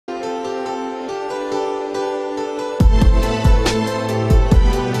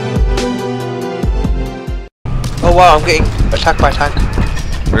Oh wow, I'm getting attacked by a tank.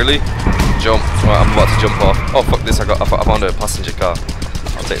 Really? Jump. Right, I'm about to jump off. Oh fuck this, I found a passenger car.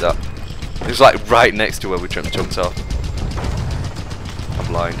 I'll take that. It was like right next to where we jumped off. I'm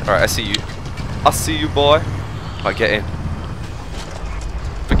blind. Alright, I see you. I see you, boy. Right, get in.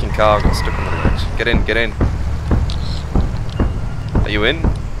 Freaking car got stuck on the ledge. Get in, get in. Are you in?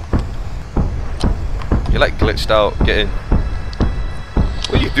 You're like glitched out. Get in.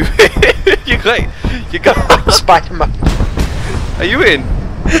 What are you doing? you got Spider-Man. Are you in?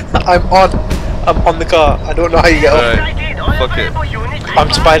 I'm on the car. I don't know how you get off. Right. Fuck it.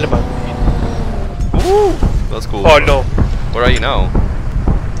 I'm Spider-Man. Ooh, that's cool. Oh no. Where are you now?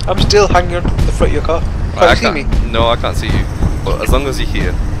 I'm still hanging on the front of your car. Can you see me? No, I can't see you. But as long as you're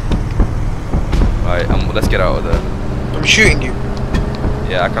here. Alright, let's get out of there. I'm shooting you.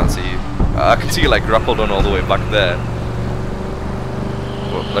 Yeah, I can't see you. I can see you like grappled on all the way back there.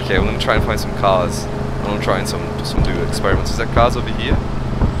 But, okay, I'm gonna try and find some cars. I'm gonna try and some do experiments. Is there cars over here?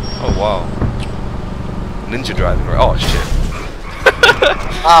 Oh wow. Ninja driving, right? Oh shit.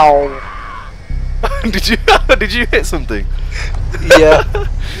 Ow. Did you hit something? Yeah.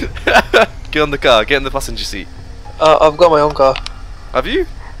 Get on the car, get in the passenger seat. I've got my own car. Have you?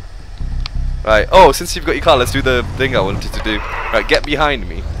 Right, oh, since you've got your car, let's do the thing I wanted to do. Right, get behind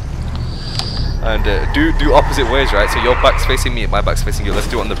me. And do opposite ways, right? So your back's facing me, my back's facing you. Let's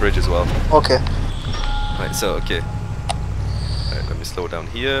do it on the bridge as well. Okay. Right, so, okay. Right, let me slow down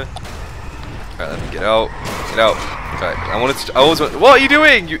here. Right, let me get out. Get out. Right, I always want. What are you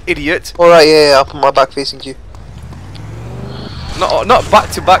doing, you idiot? Alright, yeah, I'll put my back facing you. Not back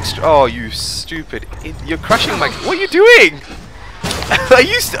to back. Oh, you stupid! You're crashing my. What are you doing? Are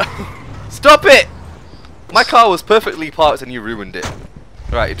you stop it! My car was perfectly parked and you ruined it.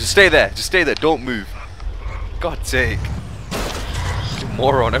 Right, just stay there. Just stay there. Don't move. God's sake! You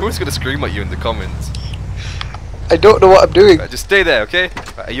moron! Everyone's gonna scream at you in the comments. I don't know what I'm doing. Right, just stay there, okay?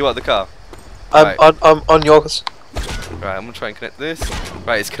 Right, are you out the car? I'm on yours. Right, I'm gonna try and connect this.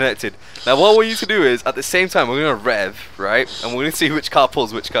 Right, it's connected. Now what we need to do is, at the same time, we're gonna rev, right? And we're gonna see which car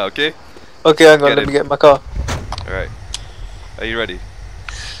pulls which car, okay? Okay, hang on, let me get in my car. Alright. Are you ready?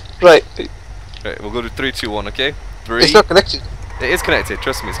 Right. Right, we'll go to 3, 2, 1, okay? 3. It's not connected. It is connected,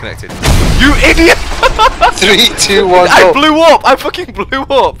 trust me, it's connected. You idiot! 3, 2, 1, I go. blew up! I fucking blew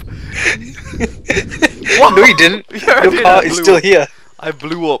up! What? No, you didn't. Yeah, Your car is still here. I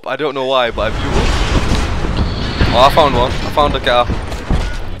blew up. I don't know why, but I blew up. Oh, I found one. I found a car.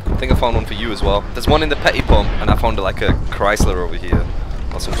 I think I found one for you as well. There's one in the petty pump, and I found like a Chrysler over here,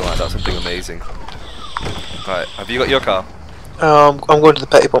 or something like that. Something amazing. Right, have you got your car? I'm going to the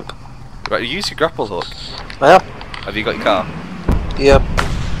petty pump. Right, you use your grapple hook. I am. Have you got your car? Yeah.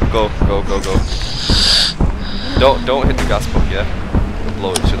 Go. Don't hit the gas pump, yeah? We'll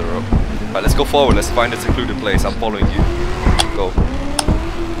blow each other up. Right, let's go forward. Let's find a secluded place. I'm following you. Go.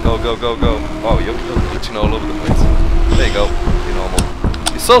 Oh, you're glitching all over the place. There you go. You're normal.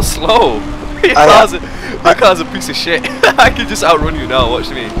 You're so slow. Your car's a piece of shit. I can just outrun you now. Watch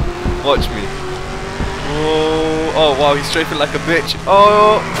me. Watch me. Oh wow, he's strafing like a bitch.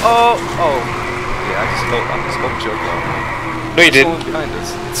 Oh. Yeah, I just smoked your car. No, you didn't. Someone's behind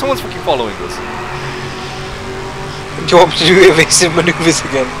us. Someone's fucking following us. Do you want me to do evasive maneuvers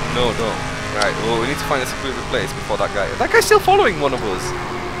again? No. Right, well, we need to find a secluded place before that guy. That guy's still following one of us.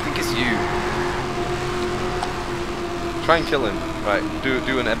 I think it's you. Try and kill him. Right,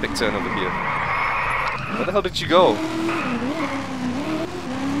 do an epic turn over here. Where the hell did you go?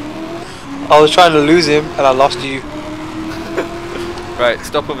 I was trying to lose him and I lost you. Right,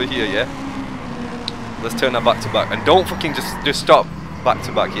 stop over here, yeah? Let's turn that back to back. And don't fucking just stop back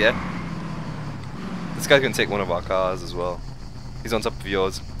to back, yeah? This guy's gonna take one of our cars as well. He's on top of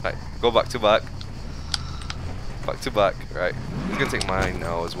yours. Right, go back to back. Back to back, right. He's gonna take mine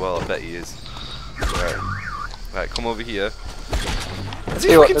now as well, I bet he is. Right, come over here. Has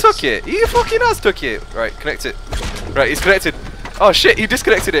he fucking took it? He fucking has took it! Right, connect it. Right, he's connected. Oh shit, he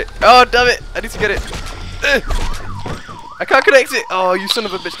disconnected it. Oh damn it, I need to get it. I can't connect it. Oh, you son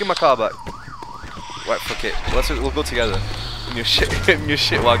of a bitch, give my car back. Right, fuck it. We'll go together. In your shit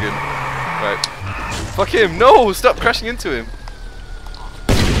wagon. Right. Fuck him, no! Stop crashing into him.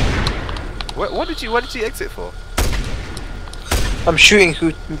 What did you exit for? I'm shooting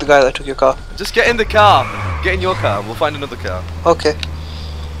the guy that took your car. Just get in the car. Get in your car. We'll find another car. Okay.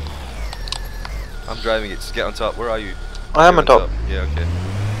 I'm driving it. Just get on top. Where are you? I am on top. Yeah, okay.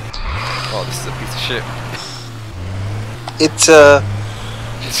 Oh, this is a piece of shit. It's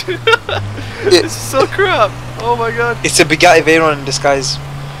This is so crap. Oh my god. It's a Bugatti Veyron in disguise.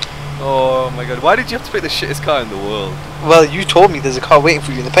 Oh my god, why did you have to pick the shittest car in the world? Well, you told me there's a car waiting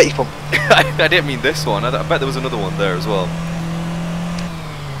for you in the petty pump. I didn't mean this one, I bet there was another one there as well.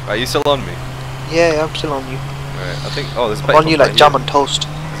 Are you still on me? Yeah, I'm still on you. Alright, I think, oh, there's a petty I'm on pump you like right jam here. on toast.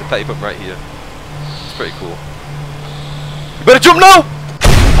 There's a petty pump right here. It's pretty cool. You better jump now!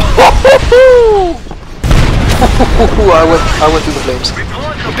 I went through the flames.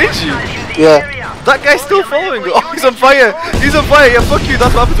 Oh, did you? Yeah. That guy's still following me. Oh, he's on fire! He's on fire! Yeah, fuck you,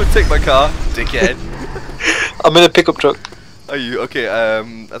 that's what happens when you take my car, dickhead. I'm in a pickup truck. Are you? Okay,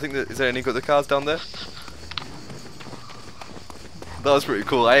 I think is there any other cars down there? That was pretty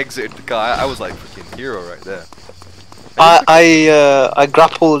cool. I exited the car. I was like freaking hero right there. I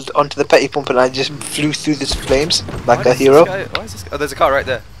grappled onto the petty pump and I just flew through the flames like a hero. Why is this guy, oh, there's a car right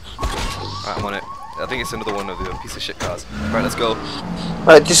there. Right, I'm on it. I think it's another one of the piece of shit cars. Right, let's go.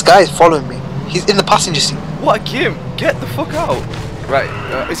 Right, this guy is following me. He's in the passenger seat. What a game! Get the fuck out! Right,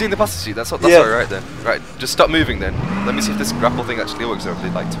 is he in the passenger seat? That's yeah. right then. Right, just stop moving then. Let me see if this grapple thing actually works or if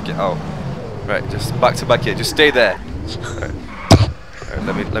they like took it out. Right, just back to back here. Just stay there. Right. Right,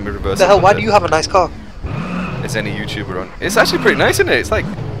 let me reverse. The hell? Why do you have a nice car? Is any YouTuber on? It's actually pretty nice, isn't it? It's like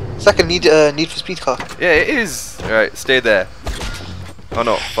a Need for Speed car. Yeah, it is. Right, stay there. Oh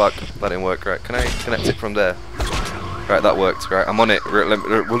no, fuck, that didn't work. Right, can I connect it from there? Right, that worked. Right, I'm on it.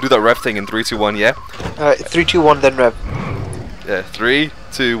 We'll do that rev thing in 3, 2, 1. Yeah. Alright, 3, 2, 1, then rev. Yeah, 3,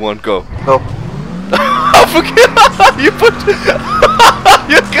 2, 1, go. Go. Oh fuck! You put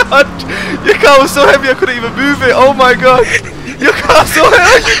your car was so heavy I couldn't even move it. Oh my god! Your car's so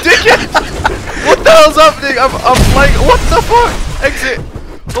heavy, you dickhead! What the hell's happening? I'm like, what the fuck? Exit!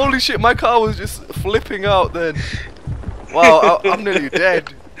 Holy shit! My car was just flipping out then. Wow, I'm nearly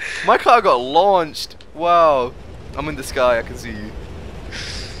dead. My car got launched. Wow. I'm in the sky, I can see you.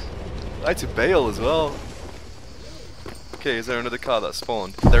 I had to bail as well. Okay, is there another car that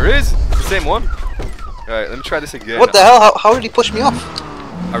spawned? There is! It's the same one. Alright, let me try this again. What the hell? How did he push me off?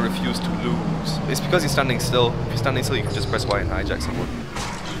 I refuse to lose. It's because you're standing still. If you're standing still, you can just press Y and hijack someone.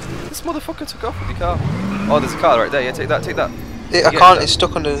 This motherfucker took off with the car. Oh, there's a car right there. Yeah, take that, take that. Yeah, I can't, it's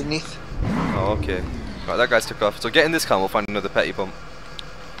stuck underneath. Oh, okay. Right, that guy's took off. So get in this car and we'll find another petty pump.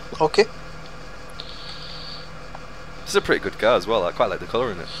 Okay. This is a pretty good car as well. I quite like the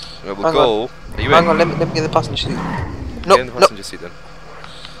colour in it. Right, we'll Hang go. on. Are you Hang in? on, let me get the passenger seat. Get in the passenger seat then.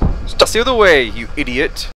 That's the other way, you idiot.